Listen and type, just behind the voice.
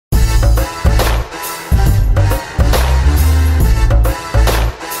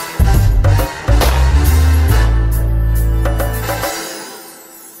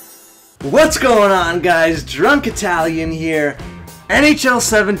What's going on, guys? Drunk Italian here. NHL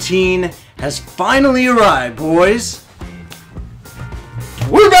 17 has finally arrived, boys.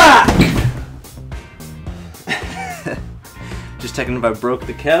 We're back! Just checking if I broke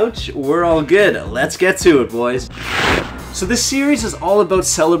the couch. We're all good. Let's get to it, boys. So this series is all about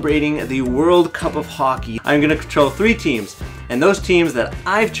celebrating the World Cup of Hockey. I'm going to control 3 teams, and those teams that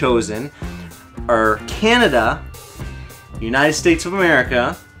I've chosen are Canada, United States of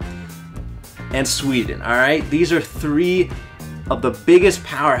America, and Sweden. Alright, these are 3 of the biggest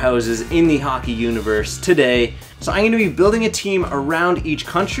powerhouses in the hockey universe today. So I'm going to be building a team around each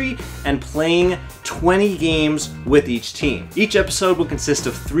country and playing 20 games with each team. Each episode will consist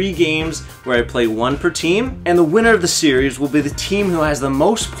of 3 games where I play 1 per team, and the winner of the series will be the team who has the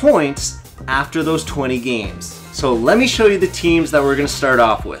most points after those 20 games. So let me show you the teams that we're going to start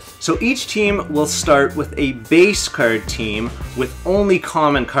off with. So each team will start with a base card team with only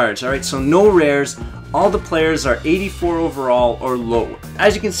common cards, alright? So no rares. All the players are 84 overall or lower.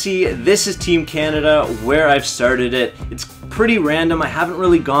 As you can see, this is Team Canada, where I've started it. It's pretty random. I haven't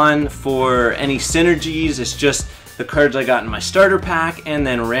really gone for any synergies. It's just the cards I got in my starter pack and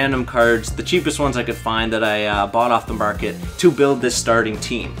then random cards, the cheapest ones I could find that I bought off the market to build this starting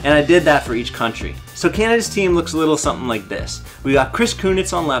team. And I did that for each country. So Canada's team looks a little something like this. We got Chris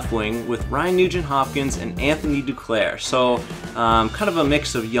Kunitz on left wing with Ryan Nugent-Hopkins and Anthony Duclair. So kind of a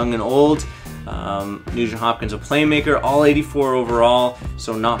mix of young and old. Nugent-Hopkins a playmaker, all 84 overall,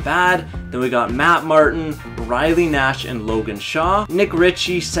 so not bad. Then we got Matt Martin, Riley Nash, and Logan Shaw. Nick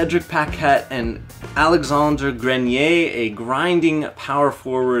Ritchie, Cedric Paquette, and Alexandre Grenier, a grinding power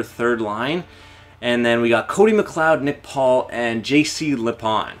forward third line. And then we got Cody McLeod, Nick Paul, and JC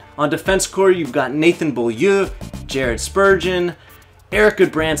Lepon. On defense core, you've got Nathan Beaulieu, Jared Spurgeon, Eric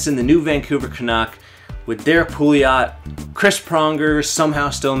Goodbranson, the new Vancouver Canuck, with Derek Pouliot, Chris Pronger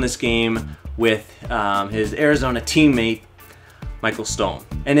somehow still in this game, with his Arizona teammate, Michael Stone.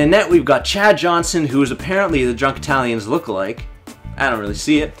 And in net, we've got Chad Johnson, who is apparently the Drunk Italian's lookalike. I don't really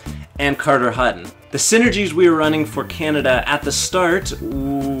see it. And Carter Hutton. The synergies we were running for Canada at the start,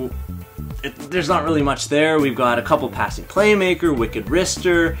 there's not really much there. We've got a couple passing playmaker, wicked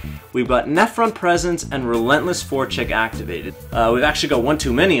wrister. We've got net front presence and relentless forecheck activated. We've actually got one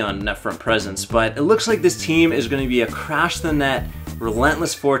too many on net front presence, but it looks like this team is going to be a crash the net,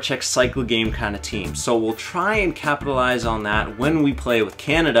 relentless forecheck cycle game kind of team. So we'll try and capitalize on that when we play with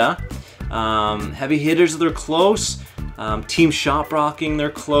Canada. Heavy hitters, they're close. Team shot blocking, they're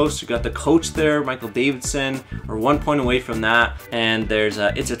close. We got the coach there, Michael Davidson. We're 1 point away from that. And there's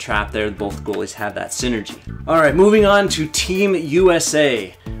It's a Trap there. Both goalies have that synergy. All right, moving on to Team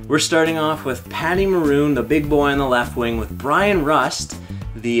USA. We're starting off with Patty Maroon, the big boy on the left wing, with Brian Rust,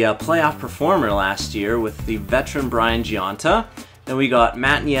 the playoff performer last year, with the veteran Brian Gionta. Then we got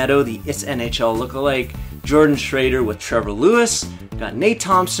Matt Nieto, the It's NHL lookalike, Jordan Schrader with Trevor Lewis. Got Nate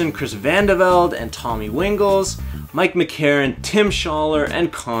Thompson, Chris Vandeveld, and Tommy Wingles. Mike McCarron, Tim Schaller,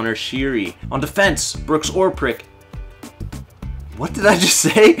 and Connor Sheary. On defense, Brooks Orpik. What did I just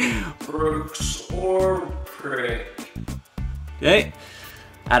say? Brooks Orpik. Okay.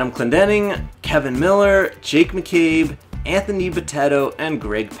 Adam Clendenning, Kevin Miller, Jake McCabe, Anthony Botetto, and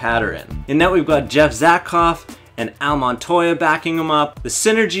Greg Patterin. In net, we've got Jeff Zakoff and Al Montoya backing him up. The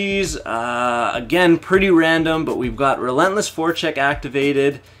synergies, again, pretty random, but we've got relentless forecheck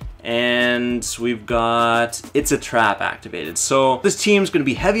activated, and we've got It's a Trap activated. So this team's going to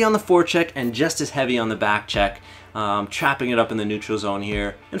be heavy on the forecheck and just as heavy on the back check, trapping it up in the neutral zone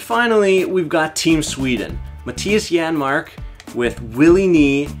here. And finally, we've got Team Sweden. Matthias Janmark with Willie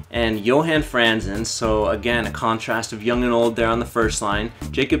Nee and Johan Franzen. So again, a contrast of young and old there on the first line.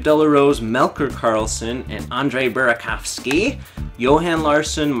 Jacob Delarose, Melker Karlsson, and Andrei Burakovsky. Johan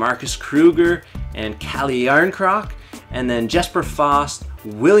Larsson, Marcus Kruger, and Kalle Järnkrok. And then Jesper Fast,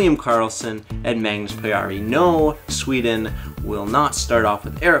 William Karlsson, and Magnus Pajari. No, Sweden will not start off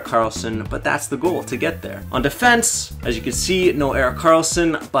with Erik Karlsson, but that's the goal, to get there. On defense, as you can see, no Erik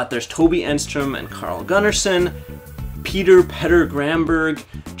Karlsson, but there's Toby Enstrom and Carl Gunnarsson, Peter Gramberg,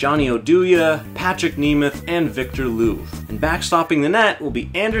 Johnny Oduya, Patrick Nemeth, and Victor Louvre. And backstopping the net will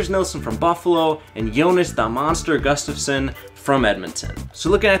be Anders Nilsson from Buffalo and Jonas the Monster Gustafsson from Edmonton. So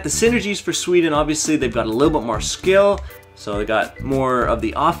looking at the synergies for Sweden, obviously they've got a little bit more skill. So they got more of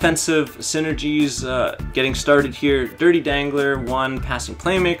the offensive synergies getting started here. Dirty Dangler, 1. Passing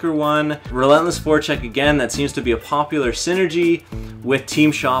Playmaker, 1. Relentless Forecheck, again, that seems to be a popular synergy with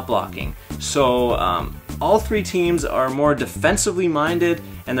team shot blocking. So all 3 teams are more defensively minded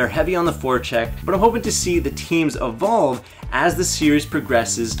and they're heavy on the forecheck, but I'm hoping to see the teams evolve as the series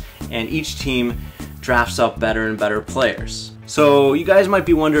progresses and each team drafts up better and better players. So you guys might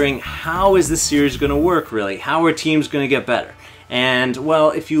be wondering, how is this series going to work really? How are teams going to get better? And well,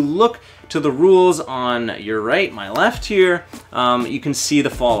 if you look to the rules on your right, my left here, you can see the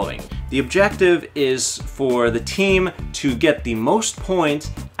following. The objective is for the team to get the most points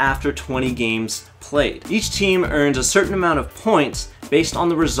after 20 games played. Each team earns a certain amount of points based on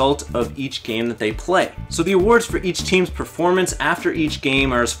the result of each game that they play. So the awards for each team's performance after each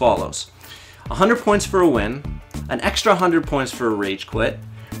game are as follows: 100 points for a win, an extra 100 points for a rage quit,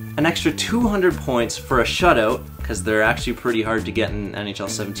 an extra 200 points for a shutout, because they're actually pretty hard to get in NHL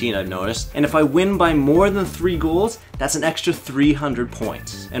 17, I've noticed. And if I win by more than 3 goals, that's an extra 300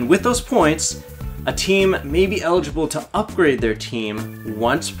 points. And with those points, a team may be eligible to upgrade their team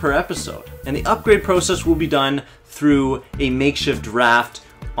once per episode. And the upgrade process will be done through a makeshift draft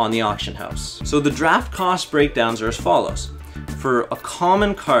on the auction house. So the draft cost breakdowns are as follows. For a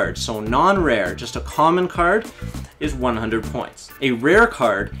common card, so non-rare, just a common card, is 100 points. A rare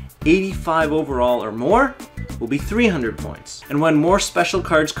card, 85 overall or more, will be 300 points. And when more special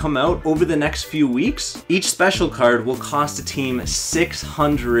cards come out over the next few weeks, each special card will cost a team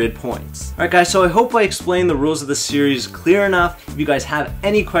 600 points. Alright guys, so I hope I explained the rules of the series clear enough. If you guys have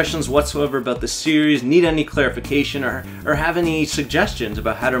any questions whatsoever about the series, need any clarification, or have any suggestions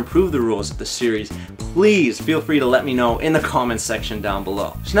about how to improve the rules of the series, please feel free to let me know in the comments section down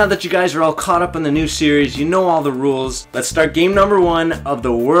below. So now that you guys are all caught up on the new series, you know all the rules, let's start game number 1 of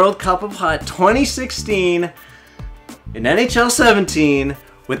the World Cup of Hot 2016 in NHL 17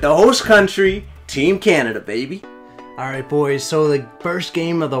 with the host country, Team Canada, baby. Alright boys, so the first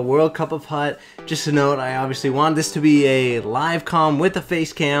game of the World Cup of Hut, just a note, I obviously wanted this to be a live comm with a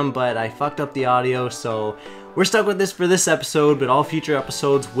face cam, but I fucked up the audio, so we're stuck with this for this episode, but all future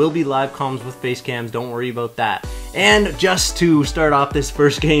episodes will be live comms with face cams, don't worry about that. And just to start off this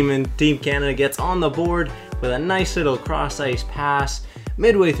first game, and Team Canada gets on the board with a nice little cross-ice pass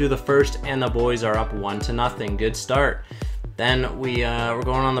midway through the first, and the boys are up 1-0. Good start. Then we're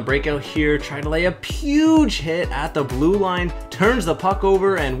going on the breakout here, try to lay a huge hit at the blue line, turns the puck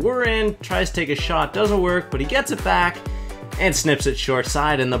over, and we're in, tries to take a shot, doesn't work, but he gets it back and snips it short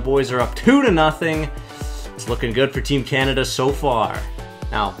side, and the boys are up 2-0. It's looking good for Team Canada so far.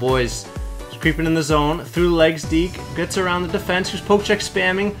 Now, boys, creeping in the zone, through the legs, Deke gets around the defense, who's poke check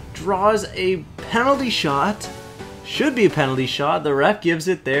spamming, draws a penalty shot. Should be a penalty shot. The ref gives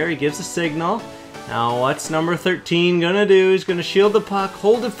it there. He gives a signal. Now what's number 13 gonna do? He's gonna shield the puck,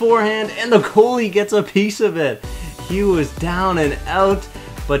 hold it forehand, and the goalie gets a piece of it. He was down and out,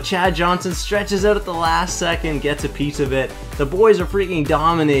 but Chad Johnson stretches out at the last second, gets a piece of it. The boys are freaking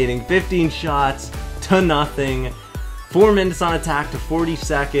dominating. 15 shots to nothing. 4 minutes on attack to 40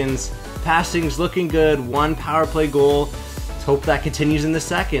 seconds. Passing's looking good. 1 power play goal. Let's hope that continues in the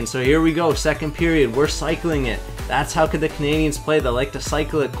second. So here we go, second period. We're cycling it. That's how the Canadians play. They like to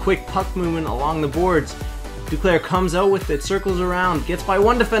cycle it, quick puck movement along the boards. Duclair comes out with it, circles around, gets by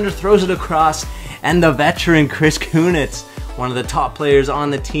one defender, throws it across, and the veteran Chris Kunitz, one of the top players on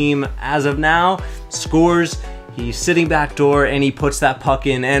the team as of now, scores. He's sitting back door and he puts that puck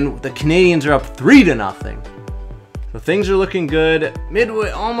in, and the Canadians are up 3-0. So things are looking good. Midway,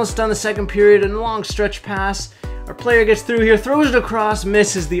 almost done the second period, and a long stretch pass. Our player gets through here, throws it across,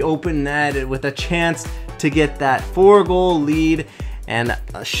 misses the open net with a chance to get that 4-goal lead and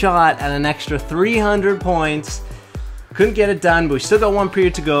a shot at an extra 300 points. Couldn't get it done, but we still got 1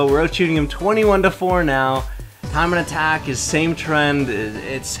 period to go. We're out shooting him 21-4 now. Time and attack is same trend.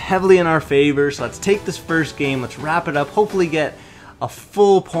 It's heavily in our favor, so let's take this first game. Let's wrap it up. Hopefully get a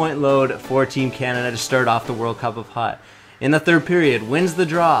full point load for Team Canada to start off the World Cup of Hut. In the third period, wins the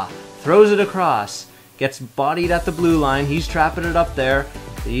draw, throws it across, gets bodied at the blue line. He's trapping it up there.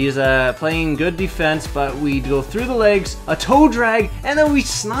 He's playing good defense, but we go through the legs, a toe drag, and then we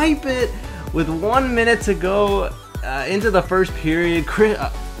snipe it with 1 minute to go into the first period.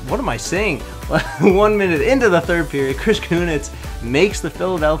 What am I saying? 1 minute into the third period, Chris Kunitz makes the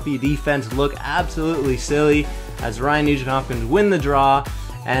Philadelphia defense look absolutely silly as Ryan Nugent-Hopkins win the draw,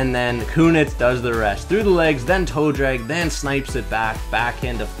 and then Kunitz does the rest. Through the legs, then toe drag, then snipes it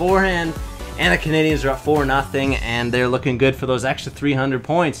backhand to forehand. And the Canadians are up 4-0, and they're looking good for those extra 300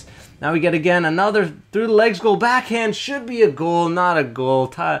 points. Now we get again another through the legs goal, backhand, should be a goal, not a goal.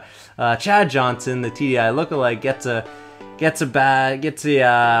 Chad Johnson, the TDI lookalike, gets a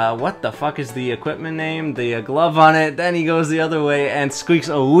what the fuck is the equipment name? The glove on it. Then he goes the other way and squeaks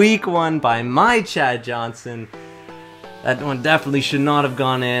a weak one by my Chad Johnson. That one definitely should not have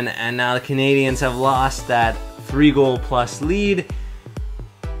gone in, and now the Canadians have lost that 3-goal plus lead.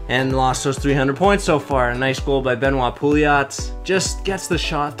 and lost those 300 points so far. A nice goal by Benoit Pouliot. Just gets the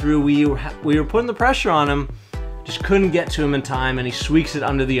shot through. We were putting the pressure on him. Just couldn't get to him in time, and he squeaks it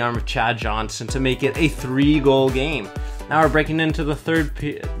under the arm of Chad Johnson to make it a 3-goal game. Now we're breaking into the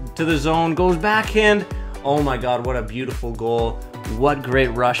to the zone, goes backhand. Oh my God, what a beautiful goal. What great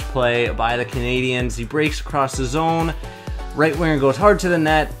rush play by the Canadians. He breaks across the zone. Right winger goes hard to the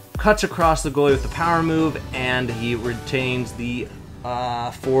net, cuts across the goalie with the power move, and he retains the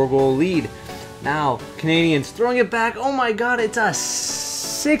 4-goal lead. Now, Canadians throwing it back. Oh my God, it's a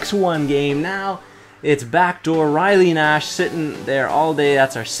 6-1 game now. It's backdoor. Riley Nash sitting there all day.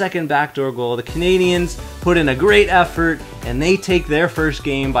 That's our second backdoor goal. The Canadians put in a great effort, and they take their first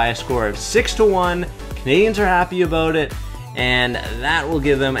game by a score of 6-1. Canadians are happy about it, and that will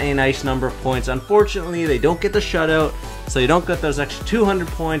give them a nice number of points. Unfortunately, they don't get the shutout, so you don't get those extra 200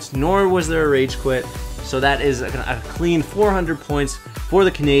 points, nor was there a rage quit. So that is a clean 400 points for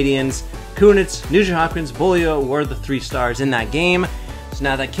the Canadians. Kunitz, Nugent-Hopkins, Beaulieu were the 3 stars in that game. So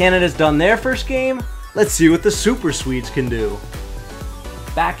now that Canada's done their first game, let's see what the Super Swedes can do.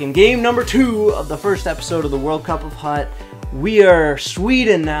 Back in game number 2 of the first episode of the World Cup of Hut, we are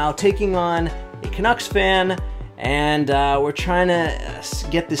Sweden now taking on a Canucks fan, and we're trying to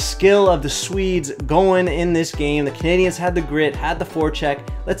get the skill of the Swedes going in this game. The Canadians had the grit, had the forecheck.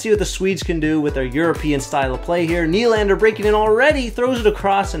 Let's see what the Swedes can do with their European style of play here. Nylander breaking in already, throws it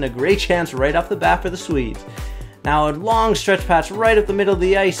across, and a great chance right off the bat for the Swedes. Now a long stretch pass right up the middle of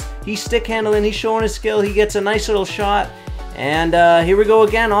the ice. He's stick handling, he's showing his skill, he gets a nice little shot. And here we go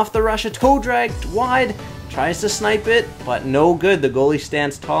again, off the rush, a toe drag wide. Tries to snipe it, but no good. The goalie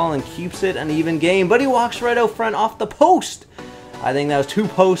stands tall and keeps it an even game, but he walks right out front off the post. I think that was 2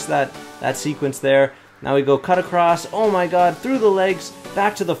 posts, that sequence there. Now we go cut across, oh my God, through the legs,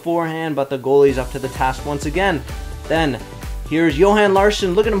 back to the forehand, but the goalie's up to the task once again. Then, here's Johan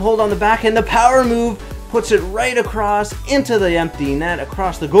Larsson, look at him hold on the backhand, the power move, puts it right across into the empty net,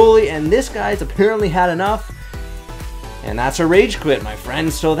 across the goalie, and this guy's apparently had enough. And that's a rage quit, my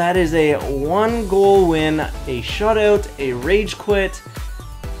friends. So that is a 1-goal win, a shutout, a rage quit,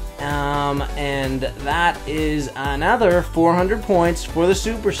 and that is another 400 points for the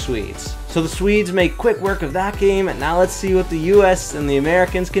Super Swedes. So the Swedes make quick work of that game, and now let's see what the US and the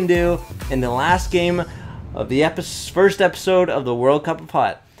Americans can do in the last game of the first episode of the World Cup of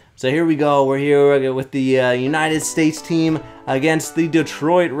Hut. So here we go. We're here with the United States team against the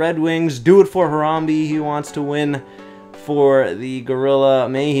Detroit Red Wings. Do it for Harambe. He wants to win for the Gorilla.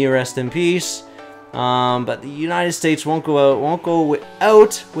 May he rest in peace. But the United States won't go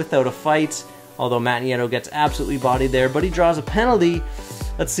out without a fight. Although Matt Nieto gets absolutely bodied there, but he draws a penalty.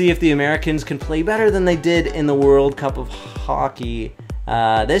 Let's see if the Americans can play better than they did in the World Cup of Hockey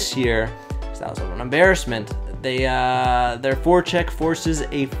this year. So that was an embarrassment. Their forecheck forces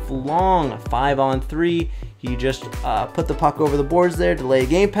a long 5-on-3. He just put the puck over the boards there to lay a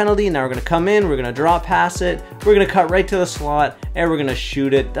game penalty. Now we're going to come in, we're going to draw past it, we're going to cut right to the slot, and we're going to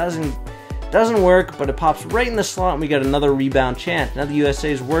shoot it. Doesn't work, but it pops right in the slot, and we get another rebound chance. Now the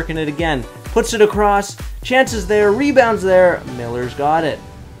USA is working it again. Puts it across, chances there, rebounds there, Miller's got it.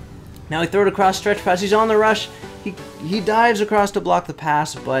 Now he throws it across, stretch pass, he's on the rush, he dives across to block the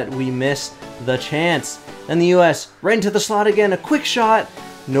pass, but we miss the chance. Then the US, right into the slot again, a quick shot,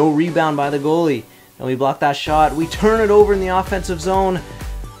 no rebound by the goalie. And we block that shot, we turn it over in the offensive zone,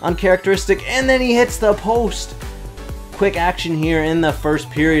 uncharacteristic, and then he hits the post. Quick action here in the first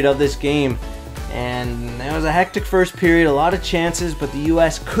period of this game. And it was a hectic first period, a lot of chances, but the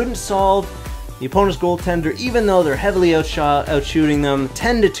US couldn't solve the opponent's goaltender, even though they're heavily outshooting them.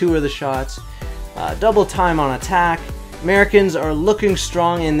 10-2 are the shots. Double time on attack. Americans are looking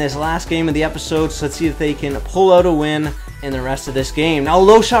strong in this last game of the episode, so let's see if they can pull out a win in the rest of this game. Now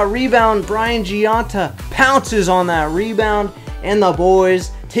low shot rebound, Brian Gionta pounces on that rebound, and the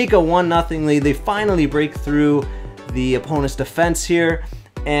boys take a 1-0 lead. They finally break through the opponent's defense here,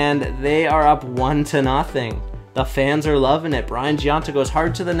 and they are up 1-0. The fans are loving it. Brian Gionta goes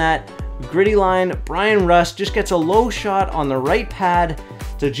hard to the net, gritty line. Brian Rust just gets a low shot on the right pad.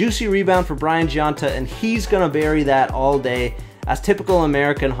 It's a juicy rebound for Brian Gionta, and he's gonna bury that all day. As typical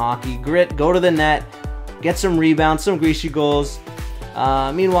American hockey, grit, go to the net, get some rebounds, some greasy goals.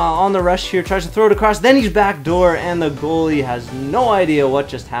 Meanwhile, on the rush here, tries to throw it across, then he's backdoor, and the goalie has no idea what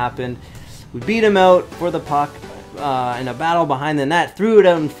just happened. We beat him out for the puck in a battle behind the net, threw it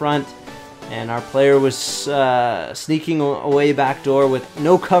out in front, and our player was sneaking away backdoor with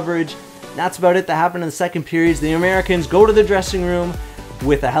no coverage. That's about it that happened in the second period. The Americans go to the dressing room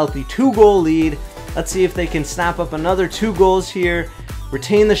with a healthy 2-goal lead. Let's see if they can snap up another 2 goals here,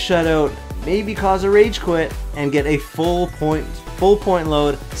 retain the shutout, maybe cause a rage quit, and get a full full point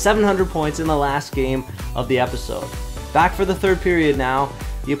load, 700 points in the last game of the episode. Back for the third period now.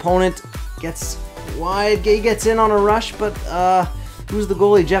 The opponent gets wide, Gay gets in on a rush, but who's the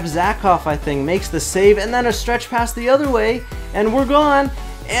goalie? Jeff Zakoff, I think, makes the save, and then a stretch pass the other way, and we're gone,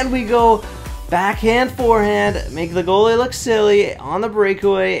 and we go backhand, forehand, make the goalie look silly on the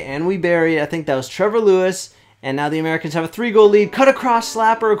breakaway, and we bury it. I think that was Trevor Lewis, and now the Americans have a 3-goal lead. Cut across,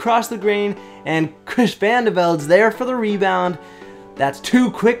 slapper across the grain, and Chris Vandeveld's there for the rebound. That's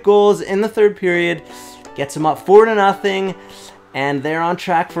 2 quick goals in the third period. Gets them up 4-0, and they're on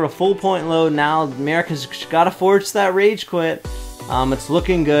track for a full point load. Now the Americans got to force that rage quit. It's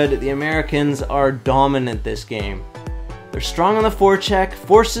looking good. The Americans are dominant this game. They're strong on the forecheck,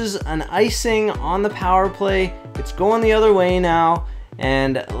 forces an icing on the power play. It's going the other way now,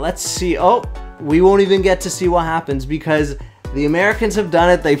 and let's see. Oh, we won't even get to see what happens because the Americans have done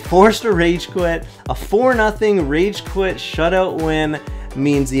it. They forced a rage quit. A 4-0 rage quit shutout win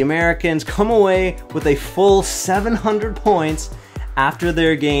means the Americans come away with a full 700 points after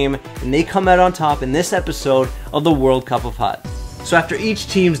their game, and they come out on top in this episode of the World Cup of Hut. So after each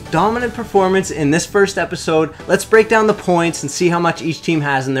team's dominant performance in this first episode, let's break down the points and see how much each team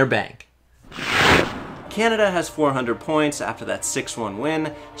has in their bank. Canada has 400 points after that 6-1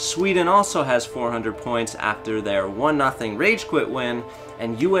 win. Sweden also has 400 points after their 1-0 rage quit win.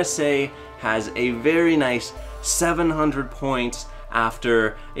 And USA has a very nice 700 points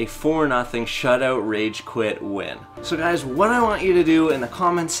after a 4-0 shutout rage quit win. So guys, what I want you to do in the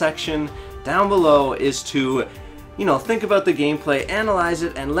comment section down below is to think about the gameplay, analyze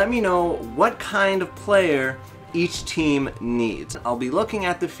it, and let me know what kind of player each team needs. I'll be looking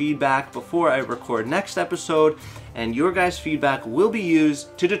at the feedback before I record next episode, and your guys' feedback will be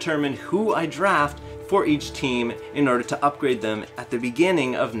used to determine who I draft for each team in order to upgrade them at the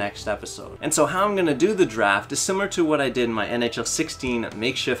beginning of next episode. And so how I'm going to do the draft is similar to what I did in my NHL 16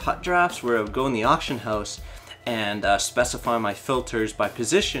 makeshift hut drafts, where I would go in the auction house and specify my filters by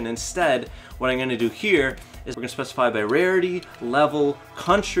position. Instead, what I'm going to do here is we're going to specify by rarity, level,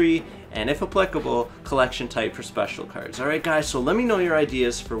 country, and if applicable, collection type for special cards. Alright guys, so let me know your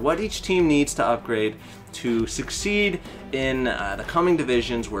ideas for what each team needs to upgrade to succeed in the coming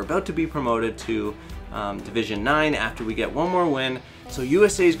divisions. We're about to be promoted to Division 9 after we get one more win. So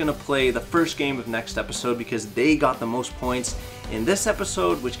USA is going to play the first game of next episode because they got the most points in this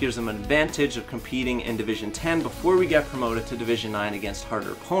episode, which gives them an advantage of competing in Division 10 before we get promoted to Division 9 against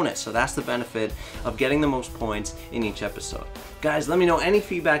harder opponents. So that's the benefit of getting the most points in each episode. Guys, let me know any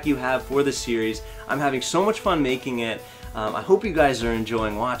feedback you have for this series. I'm having so much fun making it. I hope you guys are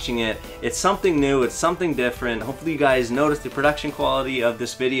enjoying watching it. It's something new, it's something different. Hopefully you guys notice the production quality of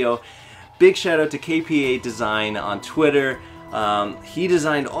this video. Big shout out to KP8 Design on Twitter. He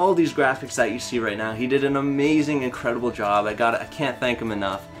designed all these graphics that you see right now. He did an amazing, incredible job. I can't thank him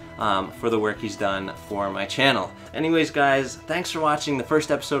enough for the work he's done for my channel. Anyways guys, thanks for watching the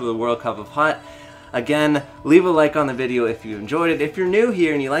first episode of the World Cup of Hut. Again, leave a like on the video if you enjoyed it. If you're new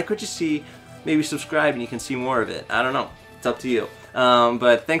here and you like what you see, maybe subscribe and you can see more of it. I don't know. It's up to you.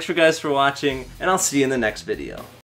 But thanks for guys for watching, and I'll see you in the next video.